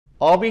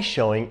I'll be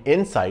showing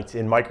Insights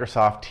in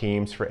Microsoft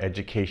Teams for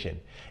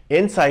Education.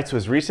 Insights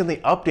was recently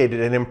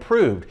updated and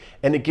improved,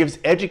 and it gives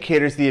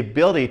educators the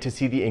ability to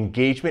see the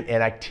engagement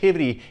and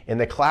activity in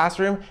the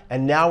classroom,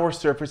 and now we're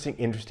surfacing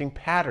interesting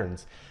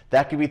patterns.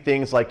 That could be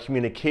things like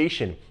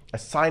communication,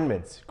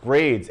 assignments,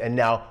 grades, and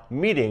now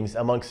meetings,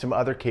 amongst some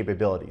other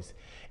capabilities.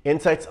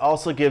 Insights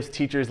also gives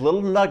teachers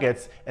little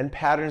nuggets and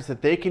patterns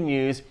that they can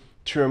use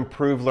to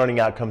improve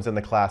learning outcomes in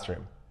the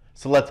classroom.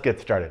 So let's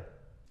get started.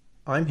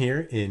 I'm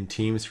here in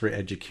Teams for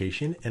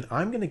Education, and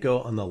I'm going to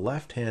go on the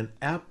left-hand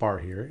app bar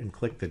here and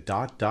click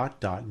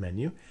the ...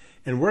 menu,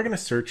 and we're going to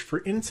search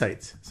for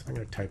Insights. So I'm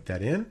going to type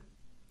that in,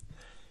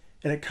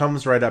 and it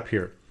comes right up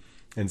here.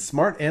 And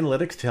Smart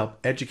Analytics to help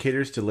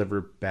educators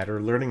deliver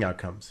better learning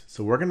outcomes.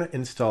 So we're going to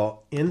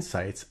install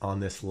Insights on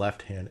this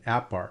left-hand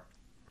app bar.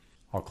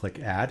 I'll click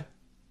Add.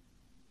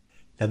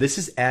 Now this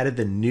has added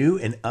the new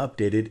and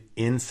updated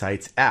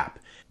Insights app.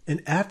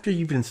 And after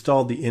you've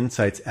installed the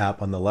Insights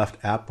app on the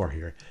left app bar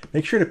here,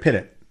 make sure to pin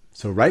it.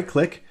 So right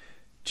click,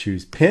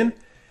 choose pin,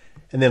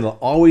 and then it'll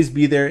always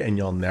be there and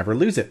you'll never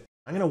lose it.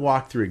 I'm going to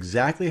walk through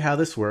exactly how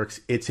this works.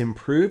 It's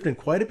improved and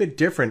quite a bit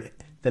different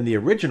than the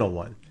original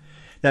one.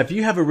 Now, if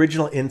you have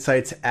original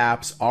Insights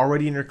apps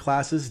already in your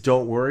classes,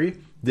 don't worry.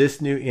 This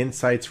new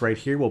Insights right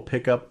here will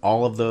pick up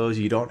all of those.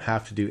 You don't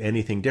have to do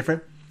anything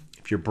different.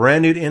 If you're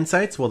brand new to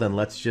Insights, well then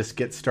let's just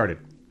get started.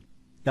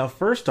 Now,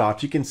 first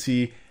off, you can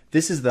see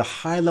this is the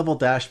high-level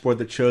dashboard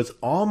that shows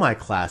all my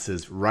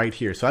classes right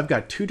here. So I've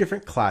got two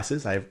different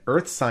classes. I have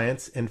Earth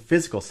Science and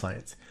Physical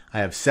Science. I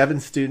have 7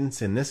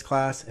 students in this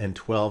class and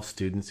 12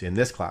 students in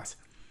this class.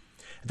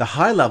 At the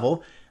high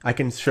level, I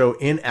can show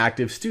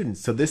inactive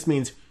students. So this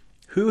means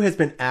who has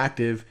been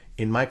active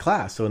in my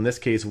class. So in this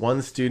case,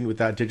 1 student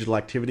without digital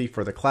activity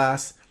for the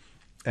class,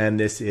 and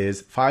this is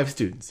 5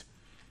 students.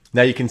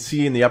 Now you can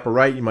see in the upper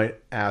right, you might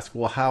ask,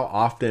 well, how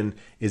often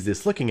is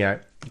this looking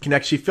at? You can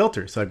actually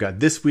filter. So I've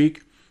got this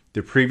week,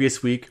 the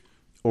previous week,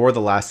 or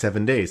the last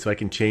 7 days. So I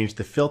can change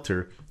the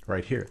filter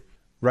right here.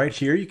 Right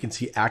here, you can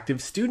see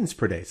active students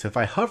per day. So if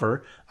I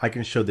hover, I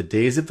can show the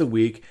days of the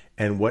week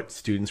and what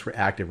students were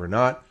active or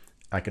not.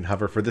 I can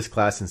hover for this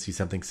class and see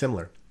something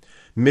similar.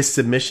 Missed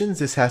submissions,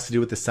 this has to do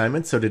with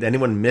assignments. So did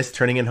anyone miss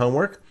turning in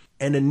homework?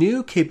 And a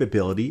new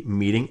capability,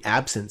 meeting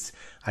absence.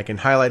 I can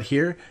highlight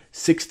here,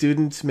 6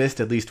 students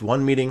missed at least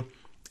 1 meeting,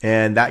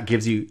 and that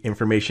gives you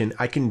information.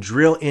 I can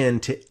drill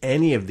into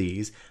any of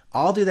these.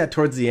 I'll do that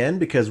towards the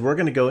end because we're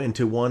going to go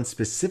into one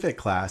specific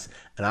class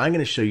and I'm going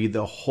to show you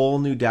the whole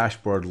new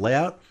dashboard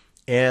layout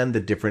and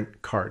the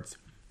different cards.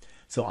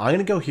 So I'm going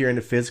to go here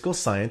into Physical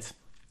Science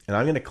and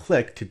I'm going to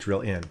click to drill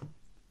in.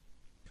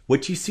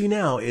 What you see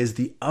now is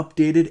the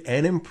updated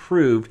and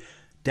improved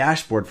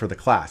dashboard for the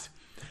class.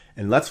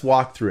 And let's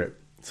walk through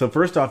it. So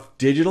first off,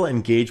 digital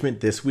engagement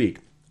this week.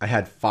 I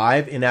had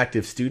 5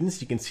 inactive students.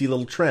 You can see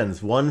little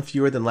trends, 1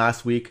 fewer than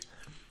last week.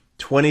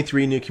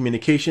 23 new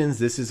communications.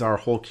 This is our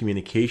whole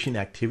communication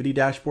activity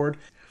dashboard.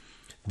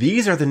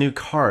 These are the new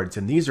cards,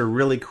 and these are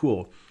really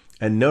cool.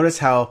 And notice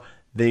how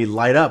they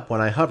light up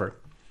when I hover.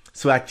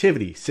 So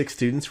activity, 6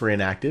 students were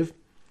inactive.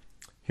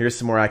 Here's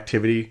some more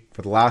activity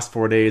for the last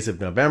 4 days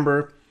of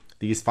November.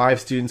 These 5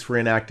 students were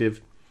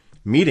inactive.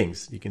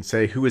 Meetings, you can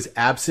say who is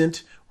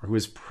absent or who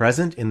is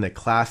present in the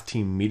class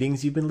team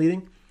meetings you've been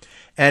leading.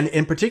 And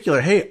in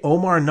particular, hey,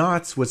 Omar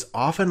Knotts was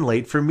often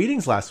late for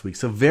meetings last week.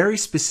 So very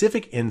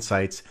specific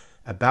insights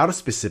about a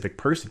specific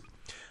person.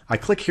 I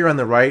click here on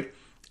the right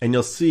and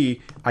you'll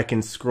see I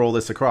can scroll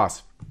this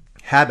across.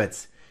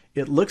 Habits.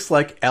 It looks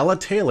like Ella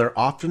Taylor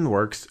often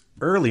works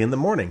early in the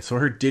morning. So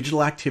her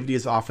digital activity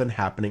is often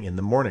happening in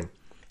the morning.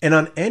 And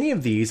on any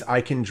of these,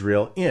 I can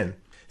drill in.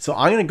 So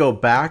I'm going to go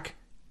back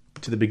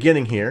to the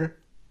beginning here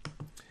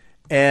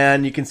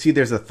and you can see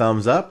there's a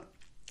thumbs up.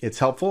 It's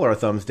helpful, or a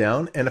thumbs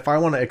down. And if I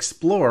want to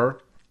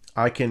explore,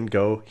 I can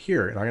go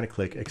here and I'm going to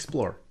click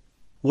Explore.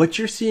 What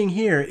you're seeing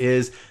here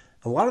is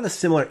a lot of the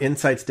similar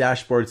Insights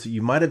dashboards that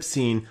you might have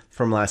seen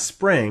from last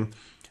spring.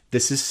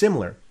 This is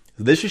similar.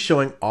 This is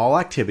showing all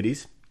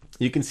activities.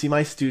 You can see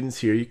my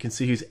students here. You can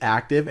see who's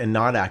active and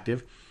not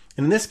active.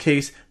 And in this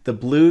case, the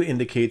blue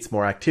indicates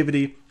more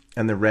activity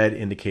and the red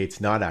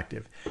indicates not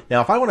active. Now,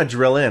 if I want to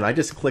drill in, I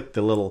just click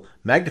the little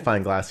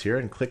magnifying glass here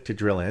and click to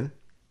drill in.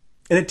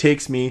 And it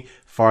takes me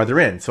farther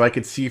in. So I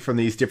could see from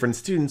these different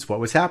students what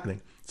was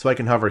happening. So I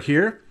can hover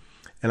here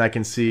and I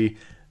can see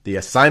the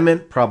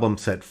assignment, problem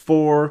set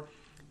 4,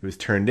 it was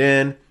turned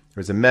in,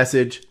 there's a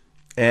message,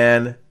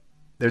 and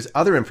there's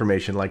other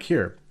information like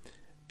here.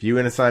 View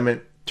an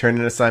assignment, turn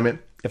in an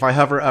assignment. If I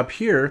hover up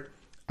here,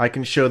 I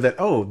can show that,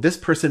 oh, this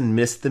person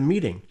missed the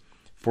meeting.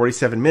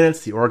 47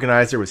 minutes, the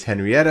organizer was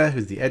Henrietta,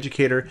 who's the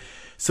educator.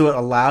 So it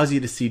allows you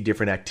to see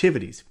different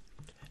activities.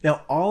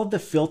 Now, all of the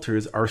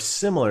filters are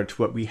similar to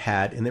what we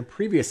had in the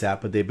previous app,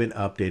 but they've been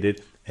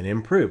updated and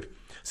improved.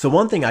 So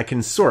one thing, I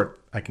can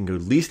sort. I can go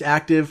least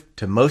active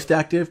to most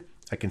active.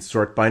 I can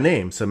sort by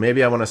name. So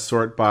maybe I want to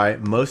sort by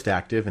most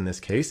active in this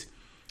case.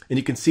 And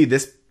you can see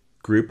this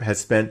group has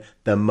spent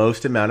the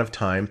most amount of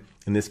time,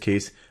 in this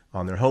case,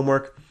 on their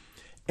homework.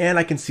 And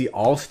I can see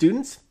all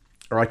students.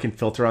 or I can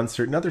filter on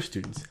certain other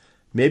students.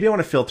 Maybe I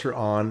want to filter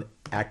on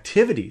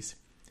activities.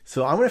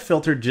 So I'm going to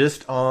filter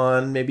just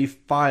on maybe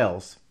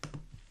files.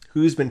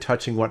 Who's been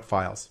touching what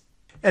files?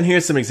 And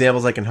here's some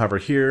examples I can hover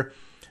here.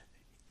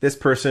 This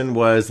person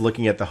was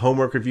looking at the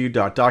homework review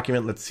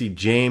document. Let's see,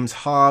 James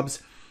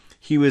Hobbs.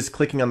 He was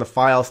clicking on the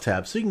files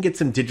tab. So you can get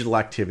some digital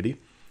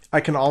activity. I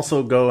can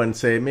also go and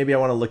say, maybe I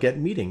want to look at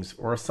meetings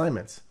or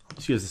assignments.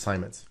 Let's use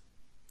assignments.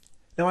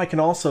 Now I can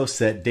also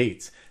set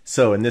dates.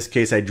 So in this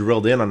case, I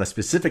drilled in on a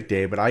specific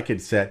day, but I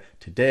could set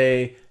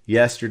today,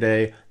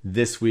 yesterday,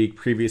 this week,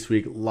 previous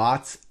week,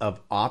 lots of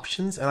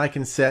options, and I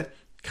can set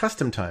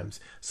custom times.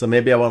 So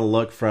maybe I want to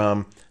look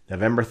from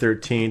November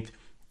 13th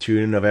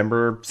to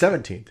November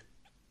 17th.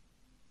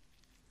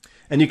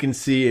 And you can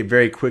see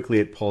very quickly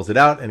it pulls it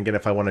out. And again,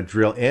 if I want to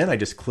drill in, I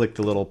just click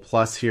the little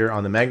plus here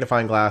on the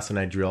magnifying glass and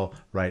I drill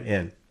right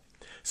in.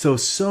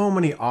 So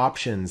many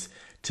options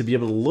to be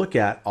able to look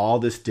at all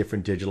this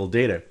different digital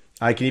data.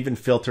 I can even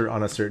filter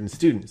on a certain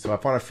student. So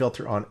if I want to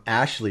filter on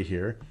Ashley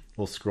here,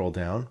 we'll scroll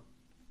down.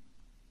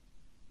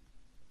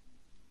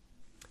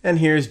 And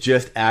here's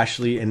just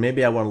Ashley. And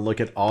maybe I want to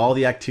look at all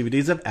the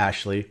activities of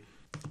Ashley.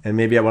 And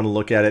maybe I want to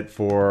look at it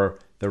for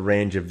the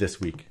range of this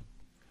week.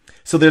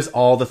 So there's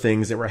all the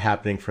things that were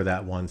happening for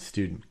that one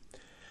student.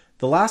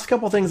 The last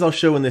couple things I'll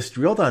show in this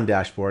drill down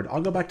dashboard,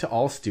 I'll go back to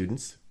all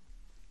students.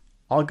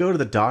 I'll go to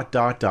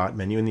the ...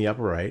 menu in the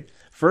upper right.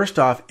 First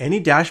off,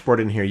 any dashboard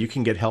in here you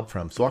can get help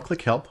from. So I'll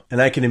click help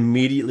and I can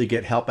immediately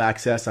get help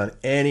access on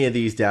any of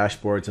these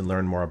dashboards and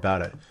learn more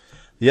about it.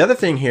 The other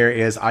thing here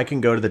is I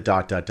can go to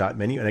the ...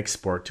 menu and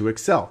export to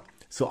Excel.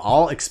 So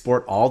I'll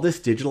export all this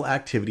digital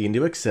activity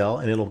into Excel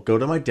and it'll go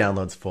to my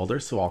downloads folder.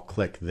 So I'll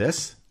click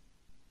this.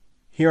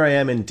 Here I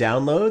am in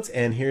downloads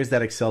and here's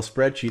that Excel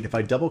spreadsheet. If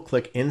I double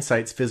click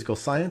Insights Physical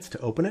Science to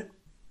open it,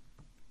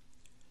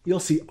 you'll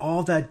see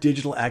all that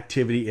digital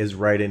activity is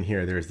right in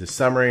here. There's the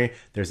summary,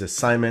 there's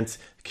assignments,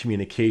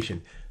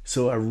 communication.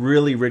 So a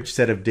really rich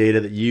set of data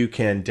that you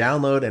can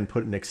download and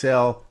put in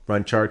Excel,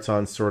 run charts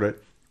on, sort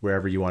it,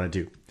 wherever you want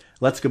to do.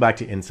 Let's go back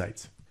to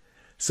Insights.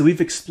 So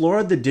we've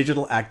explored the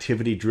digital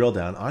activity drill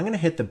down. I'm going to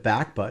hit the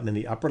back button in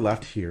the upper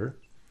left here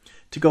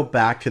to go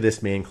back to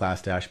this main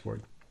class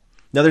dashboard.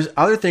 Now there's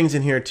other things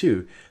in here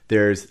too.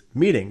 There's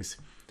meetings.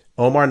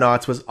 Omar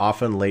Knotts was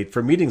often late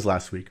for meetings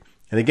last week.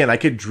 And again, I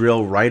could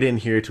drill right in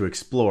here to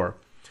explore.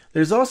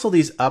 There's also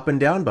these up and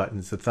down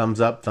buttons, the thumbs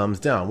up, thumbs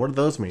down. What do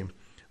those mean?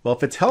 Well,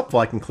 if it's helpful,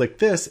 I can click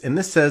this and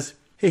this says,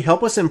 hey,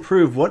 help us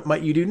improve. What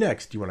might you do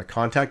next? Do you want to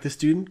contact the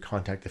student,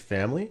 contact the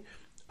family,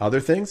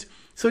 other things?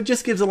 So it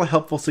just gives little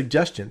helpful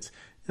suggestions.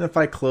 And if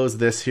I close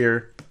this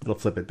here, it'll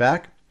flip it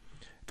back.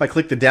 If I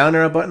click the down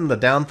arrow button, the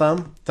down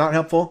thumb, it's not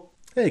helpful.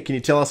 Hey, can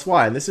you tell us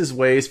why? And this is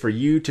ways for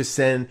you to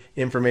send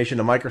information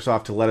to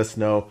Microsoft to let us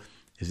know,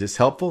 is this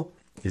helpful?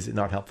 Is it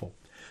not helpful?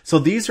 So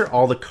these are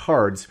all the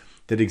cards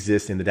that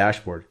exist in the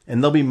dashboard.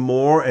 And there'll be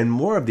more and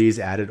more of these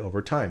added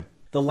over time.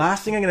 The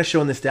last thing I'm going to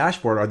show in this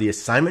dashboard are the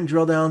assignment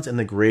drill downs and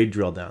the grade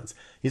drill downs.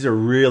 These are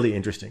really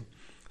interesting.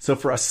 So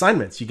for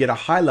assignments, you get a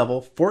high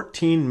level,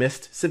 14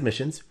 missed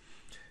submissions.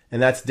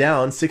 And that's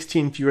down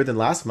 16 fewer than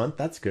last month.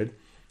 That's good.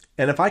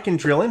 And if I can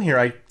drill in here,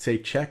 I say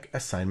check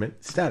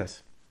assignment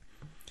status.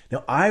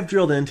 Now I've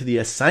drilled into the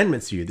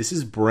assignments view. This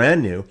is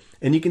brand new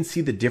and you can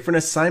see the different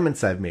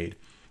assignments I've made.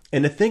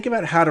 And to think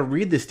about how to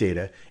read this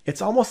data,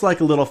 it's almost like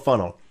a little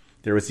funnel.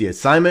 There was the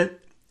assignment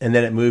and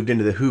then it moved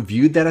into the who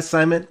viewed that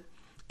assignment,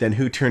 then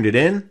who turned it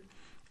in,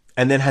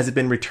 and then has it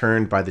been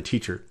returned by the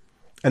teacher.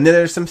 And then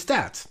there's some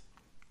stats.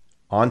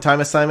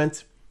 On-time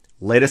assignments,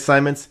 late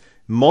assignments,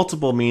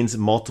 multiple means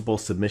multiple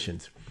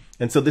submissions.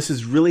 And so this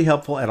is really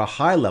helpful at a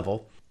high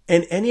level.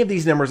 And any of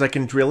these numbers I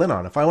can drill in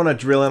on. If I want to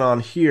drill in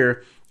on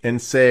here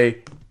and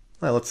say,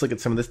 well, let's look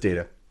at some of this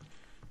data.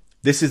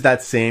 This is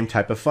that same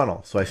type of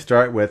funnel. So I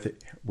start with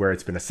where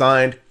it's been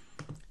assigned,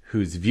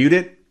 who's viewed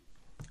it,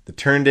 the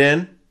turned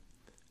in,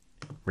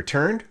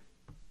 returned,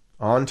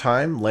 on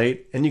time,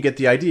 late, and you get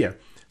the idea.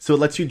 So it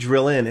lets you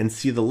drill in and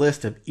see the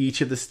list of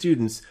each of the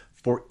students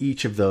for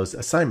each of those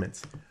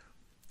assignments.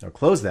 I'll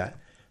close that.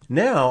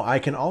 Now I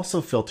can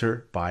also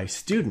filter by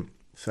student.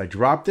 So I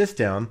drop this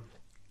down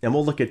and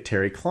we'll look at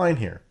Terry Klein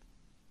here.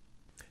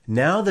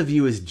 Now the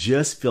view is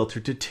just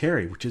filtered to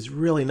Terry, which is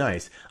really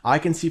nice. I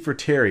can see for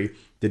Terry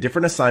the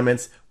different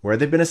assignments, where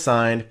they've been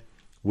assigned,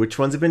 which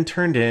ones have been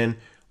turned in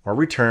or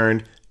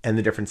returned, and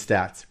the different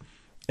stats.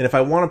 And if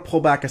I want to pull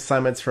back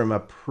assignments from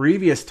a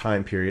previous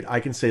time period, I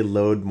can say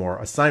load more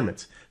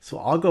assignments. So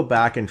I'll go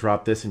back and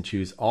drop this and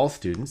choose all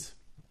students.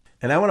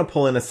 And I want to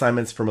pull in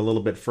assignments from a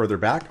little bit further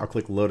back. I'll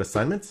click load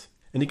assignments.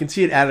 And you can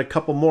see it added a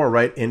couple more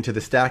right into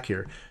the stack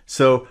here.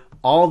 So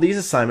all these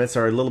assignments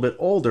are a little bit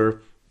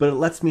older, but it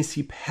lets me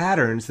see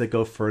patterns that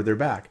go further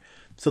back.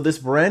 So this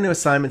brand new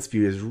assignments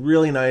view is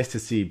really nice to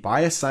see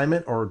by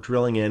assignment or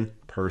drilling in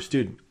per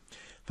student.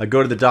 If I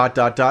go to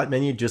the ...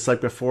 menu, just like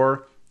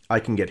before, I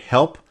can get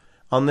help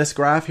on this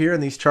graph here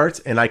in these charts,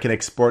 and I can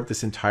export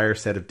this entire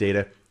set of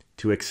data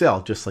to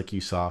Excel, just like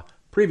you saw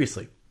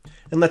previously.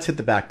 And let's hit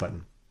the back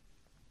button.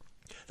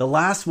 The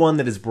last one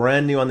that is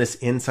brand new on this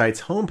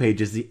Insights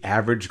homepage is the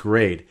average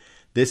grade.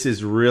 This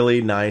is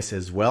really nice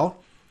as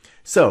well.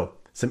 So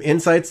some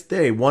insights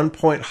today, 1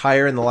 point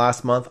higher in the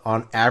last month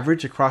on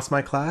average across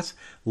my class.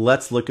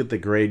 Let's look at the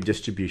grade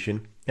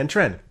distribution and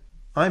trend.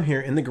 I'm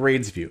here in the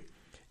grades view.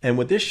 And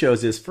what this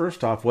shows is,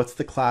 first off, what's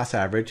the class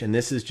average? And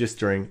this is just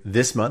during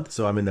this month.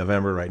 So I'm in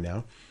November right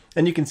now.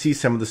 And you can see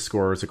some of the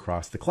scores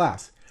across the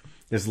class.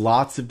 There's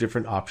lots of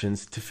different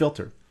options to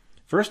filter.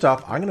 First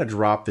off, I'm going to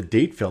drop the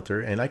date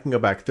filter, and I can go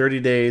back 30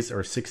 days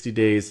or 60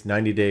 days,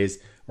 90 days,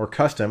 or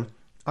custom.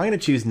 I'm going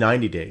to choose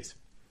 90 days.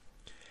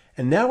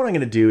 And now what I'm going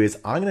to do is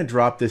I'm going to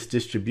drop this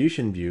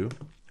distribution view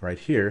right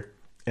here,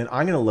 and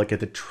I'm going to look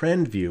at the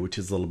trend view, which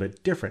is a little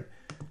bit different.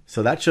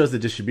 So that shows the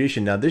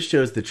distribution. Now this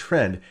shows the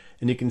trend,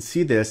 and you can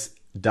see this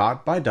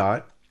dot by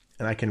dot,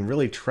 and I can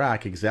really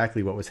track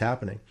exactly what was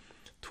happening.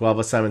 12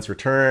 assignments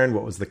returned.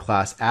 What was the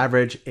class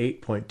average?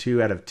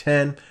 8.2 out of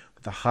 10,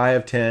 with a high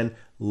of 10,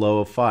 low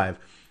of 5.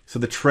 So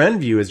the trend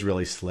view is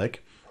really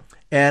slick,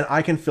 and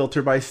I can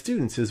filter by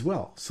students as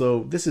well.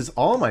 So this is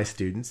all my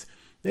students.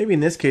 Maybe in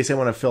this case, I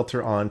want to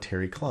filter on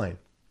Terry Klein.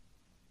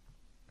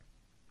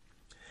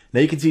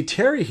 Now you can see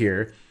Terry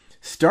here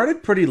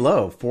started pretty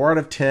low, 4 out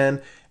of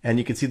 10, and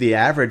you can see the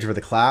average for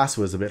the class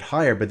was a bit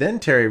higher, but then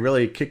Terry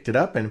really kicked it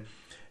up, and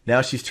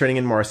now she's turning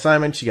in more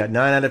assignments. She got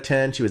 9 out of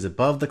 10. She was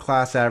above the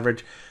class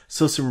average.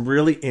 So some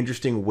really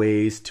interesting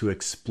ways to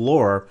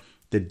explore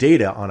the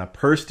data on a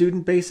per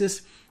student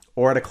basis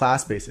or at a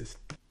class basis.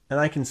 And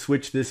I can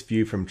switch this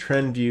view from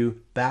trend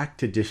view back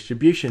to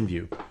distribution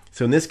view.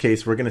 So in this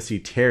case, we're going to see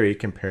Terry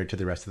compared to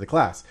the rest of the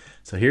class.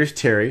 So here's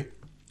Terry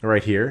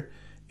right here,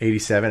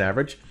 87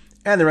 average,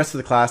 and the rest of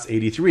the class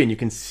 83. And you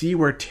can see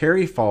where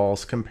Terry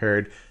falls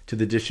compared to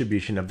the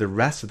distribution of the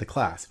rest of the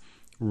class.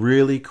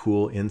 Really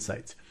cool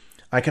insights.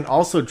 I can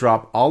also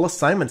drop all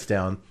assignments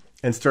down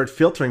and start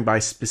filtering by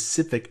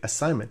specific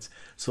assignments.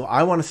 So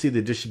I want to see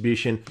the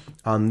distribution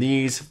on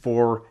these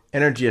 4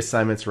 energy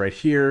assignments right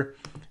here.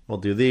 We'll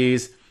do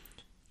these.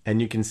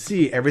 And you can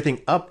see everything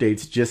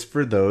updates just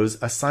for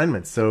those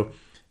assignments. So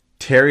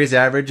Terry's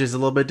average is a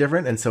little bit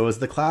different, and so is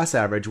the class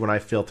average when I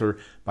filter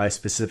by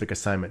specific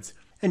assignments.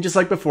 And just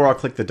like before, I'll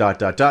click the dot,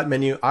 dot, dot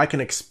menu. I can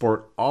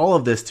export all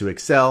of this to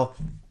Excel,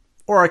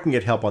 or I can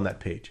get help on that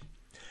page.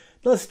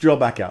 Now let's drill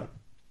back out.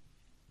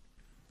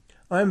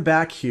 I'm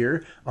back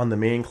here on the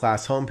main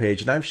class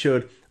homepage, and I've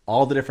showed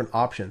all the different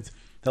options.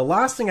 The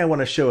last thing I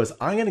want to show is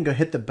I'm going to go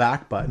hit the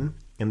back button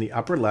in the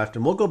upper left,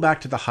 and we'll go back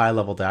to the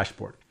high-level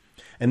dashboard.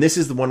 And this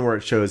is the one where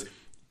it shows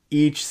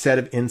each set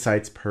of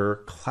insights per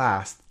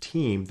class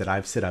team that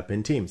I've set up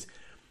in Teams.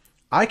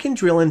 I can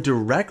drill in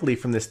directly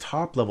from this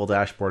top-level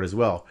dashboard as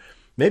well.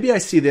 Maybe I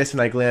see this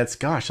and I glance,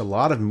 gosh, a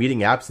lot of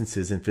meeting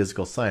absences in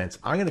physical science.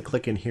 I'm going to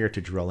click in here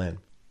to drill in.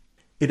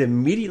 It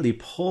immediately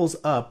pulls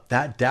up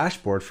that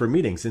dashboard for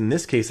meetings. In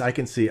this case, I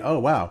can see, oh,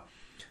 wow,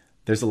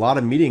 there's a lot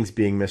of meetings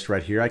being missed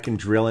right here. I can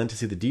drill in to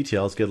see the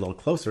details, get a little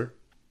closer.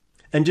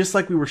 And just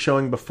like we were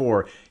showing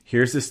before,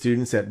 here's the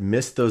students that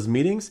missed those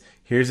meetings.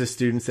 Here's the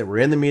students that were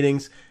in the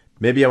meetings.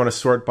 Maybe I want to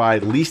sort by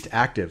least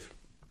active,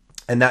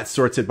 and that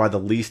sorts it by the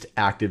least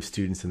active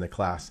students in the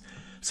class.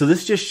 So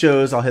this just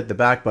shows, I'll hit the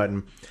back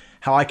button,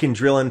 how I can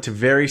drill into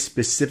very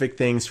specific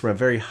things from a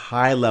very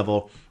high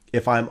level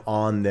if I'm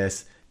on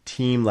this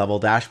team level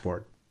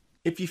dashboard.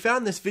 If you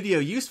found this video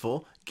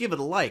useful, give it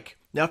a like.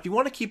 Now, if you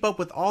want to keep up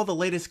with all the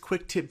latest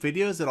quick tip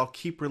videos that I'll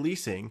keep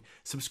releasing,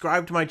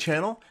 subscribe to my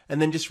channel and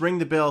then just ring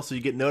the bell so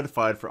you get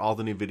notified for all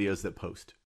the new videos that post.